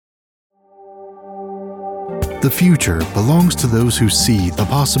The future belongs to those who see the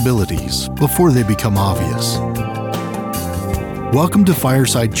possibilities before they become obvious. Welcome to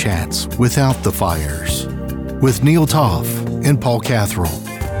Fireside Chats Without the Fires with Neil Toff and Paul Catherall.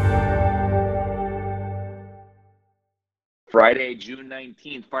 Friday, June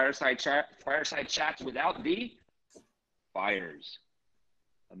 19th, Fireside Chats Without the Fires.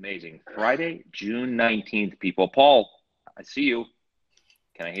 Amazing. Friday, June 19th, people. Paul, I see you.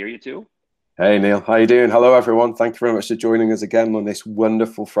 Can I hear you too? Hey, Neil. How you doing? Hello, everyone. Thank you very much for joining us again on this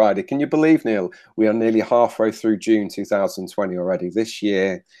wonderful Friday. Can you believe, Neil, we are nearly halfway through June 2020 already. This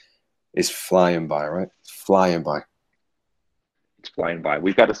year is flying by, right? It's flying by. It's flying by.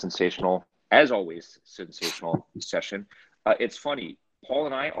 We've got a sensational, as always, sensational session. It's funny. Paul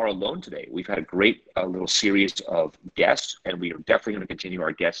and I are alone today. We've had a great little series of guests, and we are definitely going to continue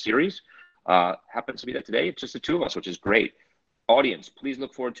our guest series. Happens to be that today it's just the two of us, which is great. Audience, please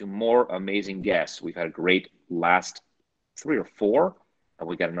look forward to more amazing guests. We've had a great last 3 or 4, and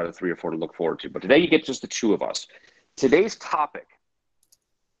we got another 3 or 4 to look forward to. But today you get just the two of us. Today's topic,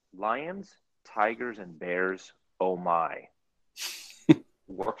 lions, tigers, and bears, oh my.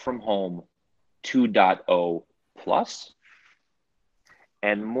 Work from home 2.0 plus,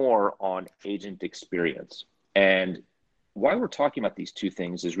 and more on agent experience. And why we're talking about these two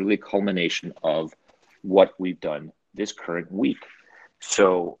things is really a culmination of what we've done this current week.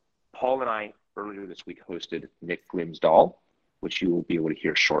 So Paul and I earlier this week hosted Nick Glimsdahl, which you will be able to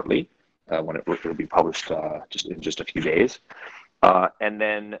hear shortly when it will be published just a few days. And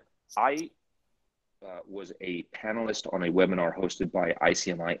then I was a panelist on a webinar hosted by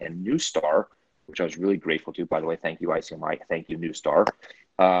ICMI and Newstar, which I was really grateful to. By the way, thank you, ICMI. Thank you, Newstar.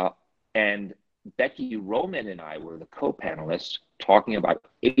 And Becky Roman and I were the co-panelists talking about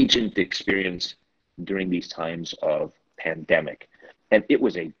agent experience during these times of pandemic. And it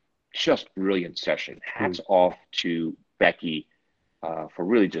was a just brilliant session. Hats off to Becky for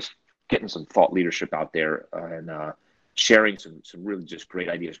really just getting some thought leadership out there and sharing some really just great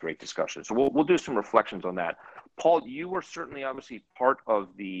ideas, great discussion. So we'll do some reflections on that. Paul, you were certainly obviously part of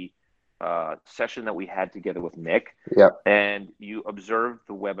the session that we had together with Nick. Yep. And you observed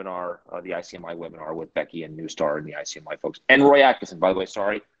the webinar, the ICMI webinar with Becky and Newstar and the ICMI folks. And Roy Atkinson, by the way,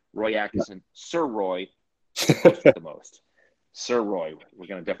 sorry. Roy Atkinson, yep. Sir Roy, the most. Sir Roy, we're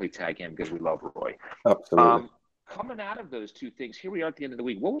going to definitely tag him because we love Roy. Absolutely. Coming out of those two things, here we are at the end of the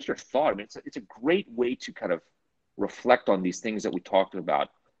week. What was your thought? I mean, it's a great way to kind of reflect on these things that we talked about.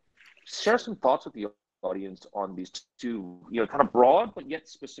 Share some thoughts with the audience on these two, kind of broad but yet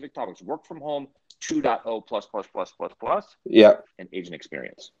specific topics. Work from home 2.0 plus, yeah, and agent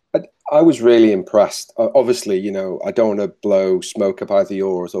experience. I was really impressed. Obviously, I don't want to blow smoke up either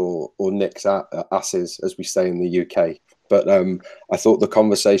yours or Nick's asses, as we say in the UK. But I thought the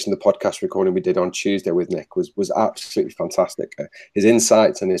conversation, the podcast recording we did on Tuesday with Nick was absolutely fantastic. His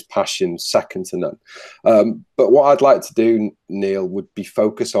insights and his passion, second to none. But what I'd like to do, Neil, would be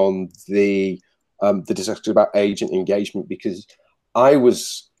focus on the discussion about agent engagement, because I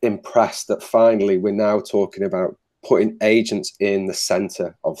was impressed that finally we're now talking about putting agents in the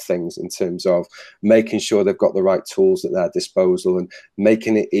center of things in terms of making sure they've got the right tools at their disposal and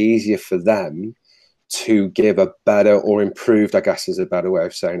making it easier for them to give a better or improved, I guess is a better way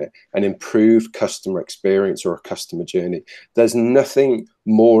of saying it, an improved customer experience or a customer journey. There's nothing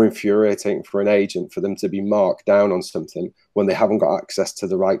more infuriating for an agent for them to be marked down on something when they haven't got access to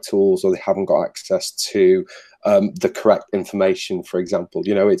the right tools or they haven't got access to the correct information, for example.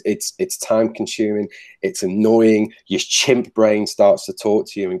 It's time consuming, it's annoying, your chimp brain starts to talk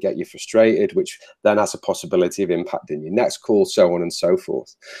to you and get you frustrated, which then has a possibility of impacting your next call, so on and so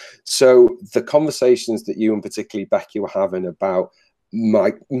forth. So the conversations that you and particularly Becky were having about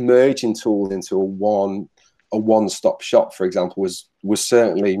merging tools into a one-stop shop, for example, was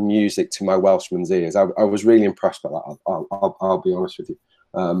certainly music to my Welshman's ears. I was really impressed by that. I'll be honest with you.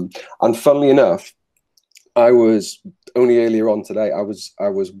 And funnily enough, I was only earlier on today. I was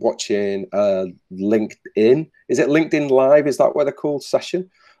watching LinkedIn. Is it LinkedIn Live? Is that what they're called?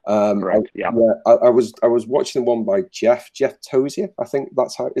 Session. Correct. Yeah. I was watching one by Jeff Tozier. I think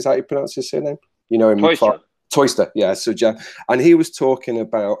is how you pronounce his surname. Toyster. Yeah. So Jeff, and he was talking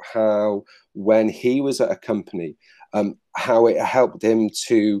about how when he was at a company, how it helped him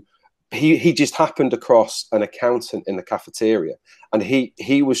to. He just happened across an accountant in the cafeteria, and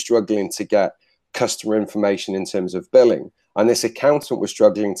he was struggling to get customer information in terms of billing, and this accountant was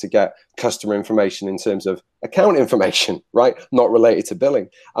struggling to get customer information in terms of account information, right, not related to billing.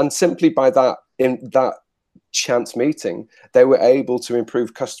 And simply by that chance meeting, they were able to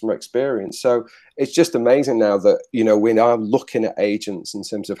improve customer experience. So it's just amazing now that, you know, we're now looking at agents in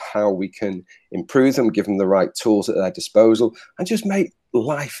terms of how we can improve them, give them the right tools at their disposal, and just make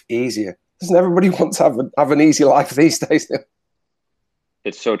life easier. Doesn't everybody want to have an easy life these days?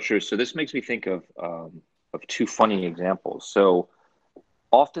 It's so true. So this makes me think of two funny examples. So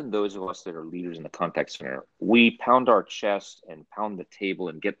often those of us that are leaders in the contact center, we pound our chest and pound the table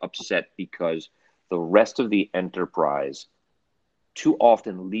and get upset because the rest of the enterprise too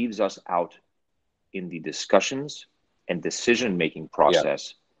often leaves us out in the discussions and decision-making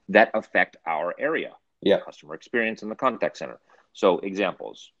process that affect our area, customer experience in the contact center. So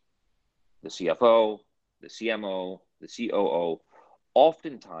examples, the CFO, the CMO, the COO,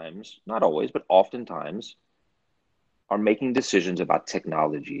 oftentimes, not always, but oftentimes are making decisions about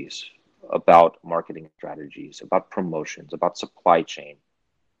technologies, about marketing strategies, about promotions, about supply chain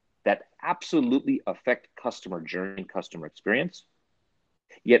that absolutely affect customer journey, customer experience.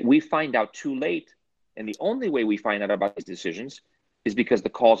 Yet we find out too late. And the only way we find out about these decisions is because the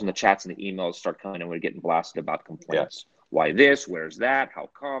calls and the chats and the emails start coming and we're getting blasted about complaints. Why this? Where's that? How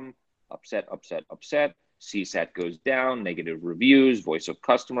come? Upset, upset, upset. CSAT goes down, negative reviews, voice of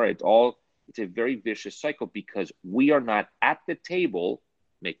customer. It's a very vicious cycle because we are not at the table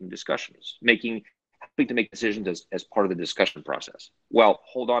making discussions, helping to make decisions as part of the discussion process. Well,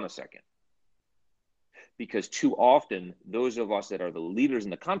 hold on a second. Because too often, those of us that are the leaders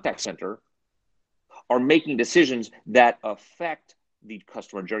in the contact center are making decisions that affect the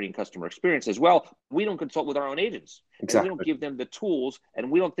customer journey and customer experience as well. We don't consult with our own agents. Exactly. And we don't give them the tools,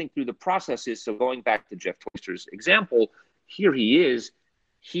 and we don't think through the processes. So going back to Jeff Toyster's example, here he is.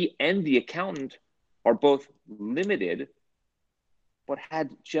 He and the accountant are both limited, but had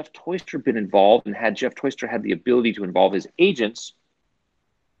Jeff Toyster been involved and had Jeff Toyster had the ability to involve his agents,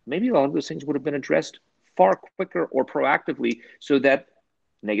 maybe a lot of those things would have been addressed far quicker or proactively so that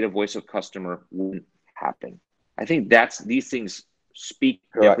negative voice of customer wouldn't happen. I think these things speak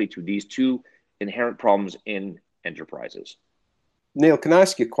directly to these two inherent problems in enterprises. Neil, can I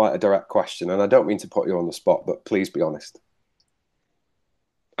ask you quite a direct question? And I don't mean to put you on the spot, but please be honest.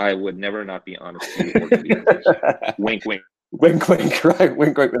 I would never not be honest to you or to be honest. Wink, wink. Wink, wink, right?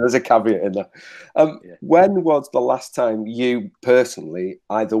 Wink, wink. There's a caveat in there. When was the last time you personally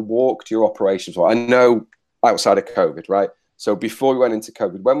either walked your operations floor? I know outside of COVID, right? So before we went into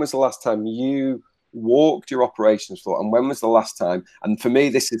COVID, when was the last time you walked your operations floor? And when was the last time, and for me,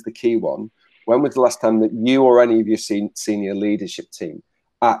 this is the key one, when was the last time that you or any of your senior leadership team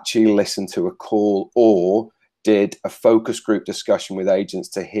actually listened to a call or did a focus group discussion with agents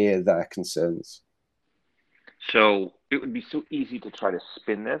to hear their concerns? So it would be so easy to try to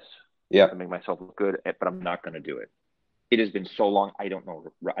spin this to make myself look good, but I'm not going to do it. It has been so long, I don't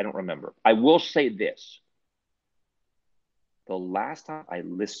know. I don't remember. I will say this. The last time I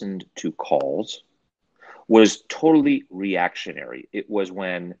listened to calls was totally reactionary. It was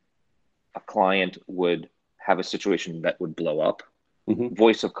when a client would have a situation that would blow up.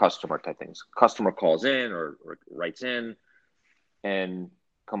 Voice of customer type things. Customer calls in or writes in and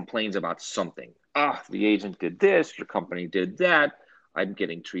complains about something. The agent did this, your company did that, I'm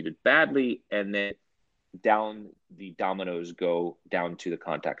getting treated badly. And then down the dominoes go down to the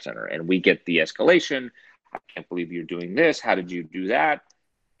contact center and we get the escalation. I can't believe you're doing this. How did you do that?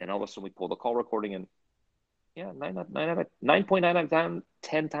 And all of a sudden we pull the call recording and 9.9 out of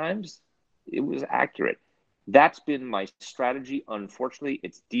 10 times, it was accurate. That's been my strategy. Unfortunately,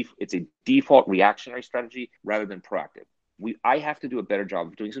 it's a default reactionary strategy rather than proactive. I have to do a better job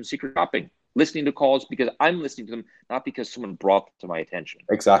of doing some secret shopping, listening to calls because I'm listening to them, not because someone brought them to my attention.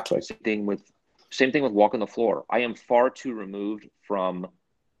 Exactly. Same thing with walking the floor. I am far too removed from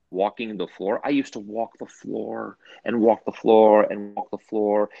walking the floor. I used to walk the floor and walk the floor and walk the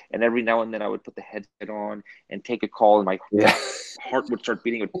floor. And every now and then I would put the headset on and take a call and my heart would start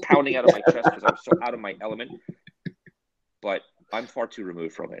beating, it would pounding out of my chest because I was so out of my element. But I'm far too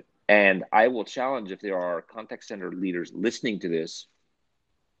removed from it. And I will challenge, if there are contact center leaders listening to this,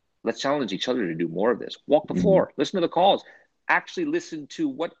 let's challenge each other to do more of this. Walk the floor, listen to the calls, actually listen to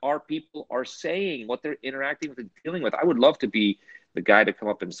what our people are saying, what they're interacting with and dealing with. I would love to be the guy to come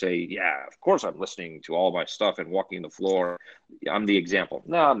up and say, yeah, of course I'm listening to all my stuff and walking the floor. I'm the example.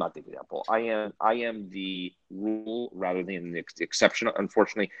 No, I'm not the example. I am the rule rather than the exception,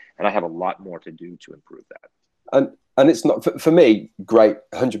 unfortunately. And I have a lot more to do to improve that. And it's not for me, great,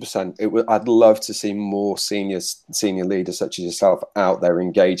 100%. I'd love to see more senior leaders such as yourself out there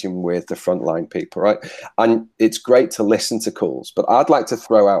engaging with the frontline people, right? And it's great to listen to calls, but I'd like to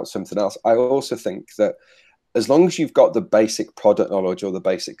throw out something else. I also think that as long as you've got the basic product knowledge or the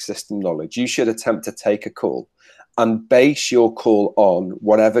basic system knowledge, you should attempt to take a call and base your call on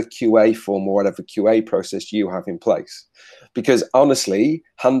whatever QA form or whatever QA process you have in place. Because honestly,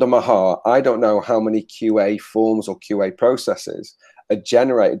 hand on my heart, I don't know how many QA forms or QA processes are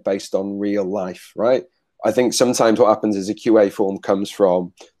generated based on real life, right? I think sometimes what happens is a QA form comes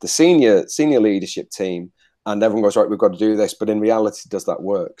from the senior leadership team and everyone goes, right, we've got to do this. But in reality, does that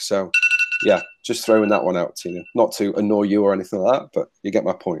work? So yeah, just throwing that one out to you, not to annoy you or anything like that, but you get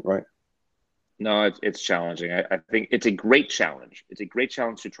my point, right? No, it's challenging. I think it's a great challenge. It's a great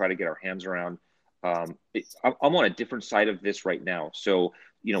challenge to try to get our hands around. I'm on a different side of this right now. So,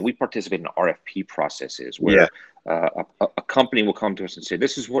 we participate in RFP processes where a company will come to us and say,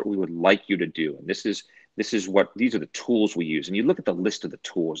 this is what we would like you to do. And these are the tools we use. And you look at the list of the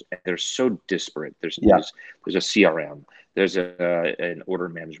tools, and they're so disparate. There's a CRM, there's an order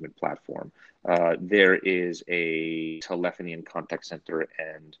management platform. There is a telephony and contact center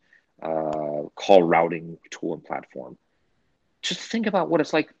and call routing tool and platform. Just think about what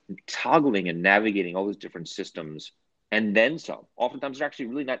it's like toggling and navigating all those different systems and then some. Oftentimes they're actually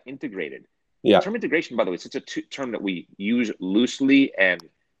really not integrated. Yeah. The term integration, by the way, it's a term that we use loosely and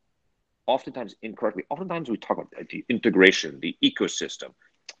oftentimes incorrectly. Oftentimes we talk about the integration, the ecosystem.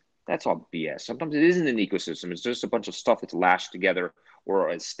 That's all BS. Sometimes it isn't an ecosystem. It's just a bunch of stuff that's lashed together or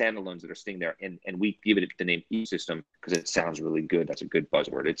as standalones that are sitting there, and we give it the name ecosystem because it sounds really good. That's a good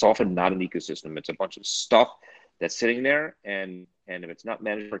buzzword. It's often not an ecosystem. It's a bunch of stuff that's sitting there, and if it's not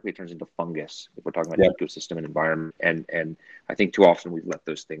managed correctly, it turns into fungus. If we're talking about ecosystem and environment, and I think too often we've let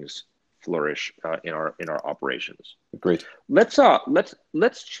those things flourish in our operations. Agreed.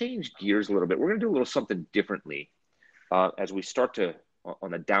 Let's change gears a little bit. We're going to do a little something differently as we start to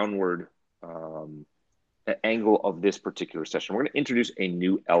on a downward angle of this particular session. We're going to introduce a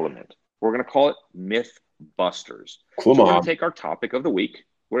new element. We're going to call it Myth Busters. We're going to take our topic of the week.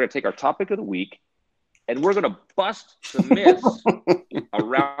 And we're going to bust the myths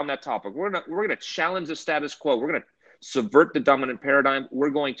around that topic. We're going to challenge the status quo. We're going to subvert the dominant paradigm. We're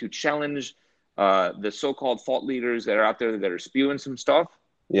going to challenge the so-called thought leaders that are out there that are spewing some stuff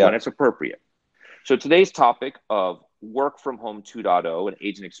when it's appropriate. So today's topic of work from home 2.0 and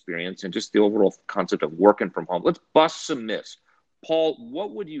agent experience and just the overall concept of working from home. Let's bust some myths. Paul,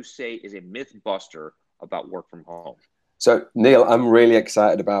 what would you say is a myth buster about work from home? So Neil, I'm really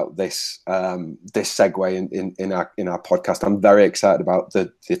excited about this segue in our podcast. I'm very excited about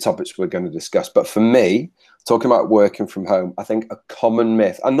the topics we're going to discuss. But for me, talking about working from home, I think a common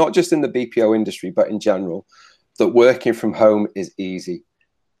myth, and not just in the BPO industry, but in general, that working from home is easy.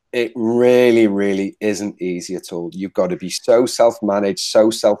 It really, really isn't easy at all. You've got to be so self-managed, so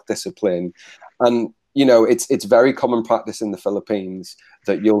self-disciplined. And, it's very common practice in the Philippines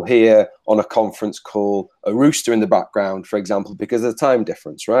that you'll hear on a conference call a rooster in the background, for example, because of the time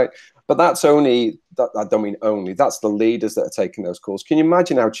difference, right? But that's I don't mean only, that's the leaders that are taking those calls. Can you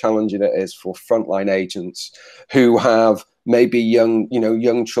imagine how challenging it is for frontline agents who have maybe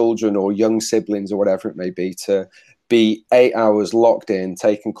young children or young siblings or whatever it may be to be 8 hours locked in,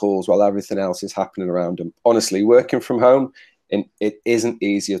 taking calls while everything else is happening around them? Honestly, working from home, it isn't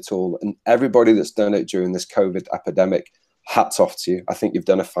easy at all. And everybody that's done it during this COVID epidemic, hats off to you. I think you've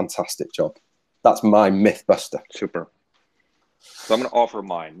done a fantastic job. That's my myth buster. Super. So I'm going to offer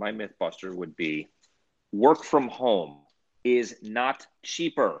mine. My myth buster would be work from home is not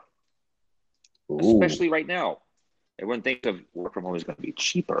cheaper, especially right now. Everyone thinks of work from home is going to be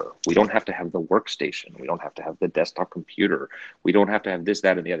cheaper. We don't have to have the workstation. We don't have to have the desktop computer. We don't have to have this,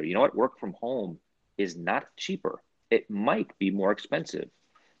 that, and the other. You know what? Work from home is not cheaper. It might be more expensive.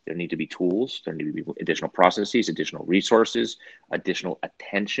 There need to be tools. There need to be additional processes, additional resources, additional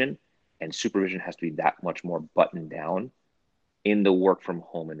attention, and supervision has to be that much more buttoned down in the work from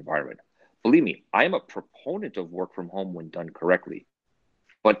home environment. Believe me, I am a proponent of work from home when done correctly,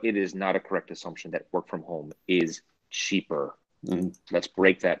 but it is not a correct assumption that work from home is cheaper. Mm-hmm. Let's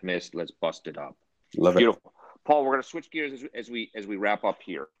break that myth. Let's bust it up. Love Beautiful. It. Paul, we're going to switch gears as we wrap up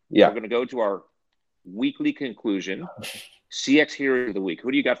here. Yeah. We're going to go to our weekly conclusion. CX Hero of the Week.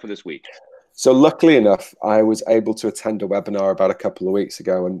 Who do you got for this week? So luckily enough, I was able to attend a webinar about a couple of weeks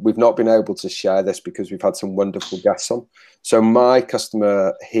ago, and we've not been able to share this because we've had some wonderful guests on. So my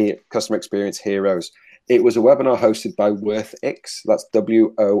customer experience heroes, it was a webinar hosted by WorthX. That's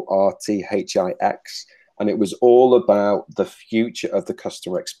WORTHIX. And it was all about the future of the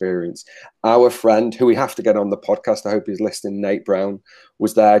customer experience. Our friend, who we have to get on the podcast, I hope he's listening, Nate Brown,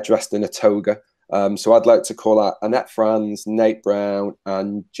 was there dressed in a toga. So I'd like to call out Annette Franz, Nate Brown,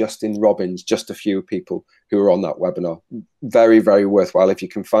 and Justin Robbins, just a few people who were on that webinar. Very, very worthwhile. If you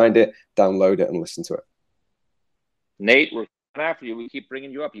can find it, download it and listen to it. Nate, we're after you. We keep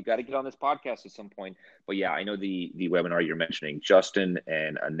bringing you up. You got to get on this podcast at some point. But yeah, I know the webinar you're mentioning, Justin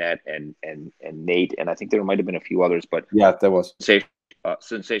and Annette and Nate, and I think there might have been a few others. But yeah, there was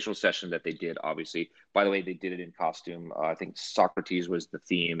sensational session that they did. Obviously, by the way, they did it in costume. I think Socrates was the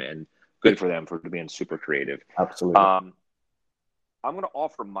theme, and good for them for being super creative. Absolutely. I'm going to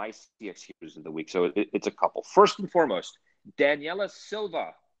offer my CX Heroes of the week. So it's a couple. First and foremost, Daniela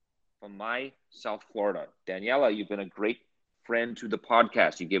Silva from my South Florida. Daniela, you've been a great friend to the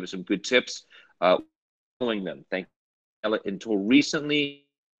podcast. You gave us some good tips. Following them. Thank you. Until recently,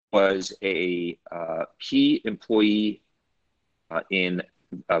 was a key employee in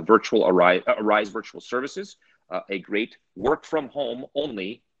virtual Arise Virtual Services, a great work from home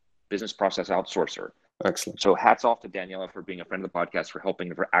only business process outsourcer. Excellent. So hats off to Daniela for being a friend of the podcast, for helping,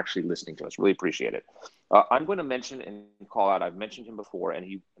 and for actually listening to us. Really appreciate it. I'm going to mention and call out, I've mentioned him before, and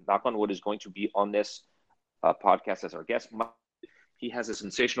he, knock on wood, is going to be on this podcast as our guest. He has a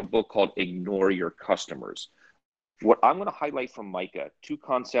sensational book called Ignore Your Customers. What I'm going to highlight from Micah, two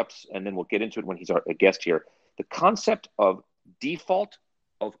concepts, and then we'll get into it when he's a guest here. The concept of default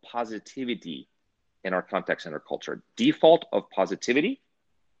of positivity in our contact center culture. Default of positivity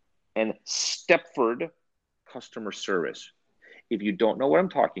and Stepford customer service. If you don't know what I'm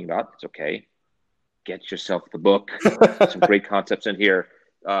talking about, it's okay. Get yourself the book. Some great concepts in here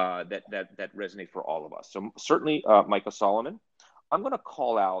that resonate for all of us. So certainly Micah Solomon. I'm going to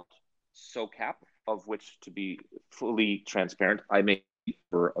call out SOCAP, of which, to be fully transparent, I'm a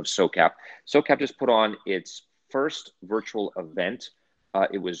member of SOCAP. SOCAP just put on its first virtual event.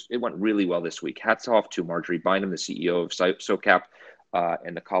 It went really well this week. Hats off to Marjorie Bynum, the CEO of SOCAP,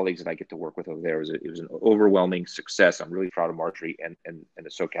 and the colleagues that I get to work with over there. It was an overwhelming success. I'm really proud of Marjorie and the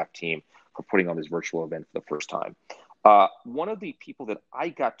SOCAP team for putting on this virtual event for the first time. One of the people that I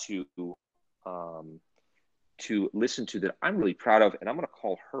got to listen to that I'm really proud of, and I'm going to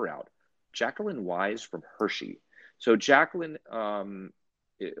call her out, Jacqueline Wise from Hershey. So Jacqueline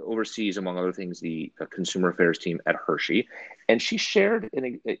oversees, among other things, the consumer affairs team at Hershey. And she shared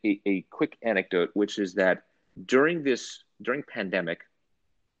a quick anecdote, which is that during pandemic,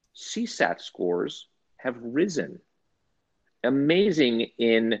 CSAT scores have risen. Amazing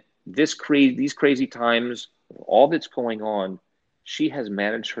in these crazy times, all that's going on, she has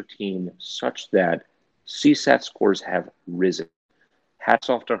managed her team such that CSAT scores have risen. Hats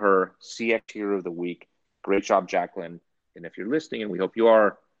off to her, CX Hero of the Week. Great job, Jacqueline. And if you're listening, and we hope you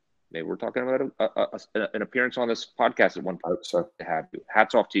are, maybe we're talking about an appearance on this podcast at one point to have you.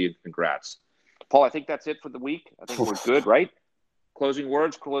 Hats off to you. Congrats. Paul, I think that's it for the week. I think we're good, right? Closing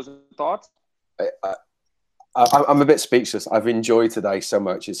words, closing thoughts? I'm a bit speechless. I've enjoyed today so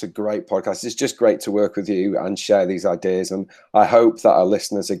much. It's a great podcast. It's just great to work with you and share these ideas. And I hope that our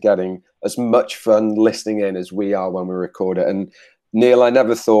listeners are getting as much fun listening in as we are when we record it. And Neil, I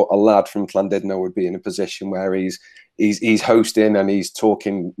never thought a lad from Llandudno would be in a position where he's hosting and he's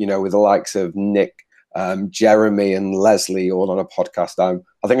talking, with the likes of Nick, Jeremy and Leslie all on a podcast.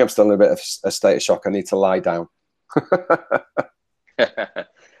 I think I'm still in a bit of a state of shock. I need to lie down.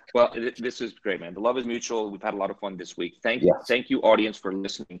 Well, this is great, man. The love is mutual. We've had a lot of fun this week. Thank you, audience, for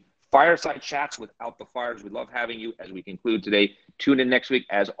listening. Fireside Chats without the fires. We love having you as we conclude today. Tune in next week.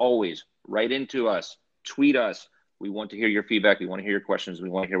 As always, write into us, tweet us. We want to hear your feedback. We want to hear your questions. We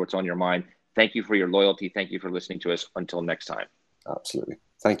want to hear what's on your mind. Thank you for your loyalty. Thank you for listening to us. Until next time. Absolutely.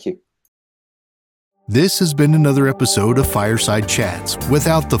 Thank you. This has been another episode of Fireside Chats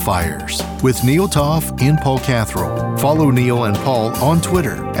Without the Fires with Neil Toff and Paul Catherall. Follow Neil and Paul on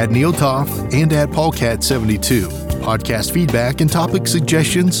Twitter at Neil Toff and at PaulCat72. Podcast feedback and topic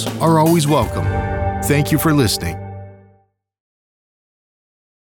suggestions are always welcome. Thank you for listening.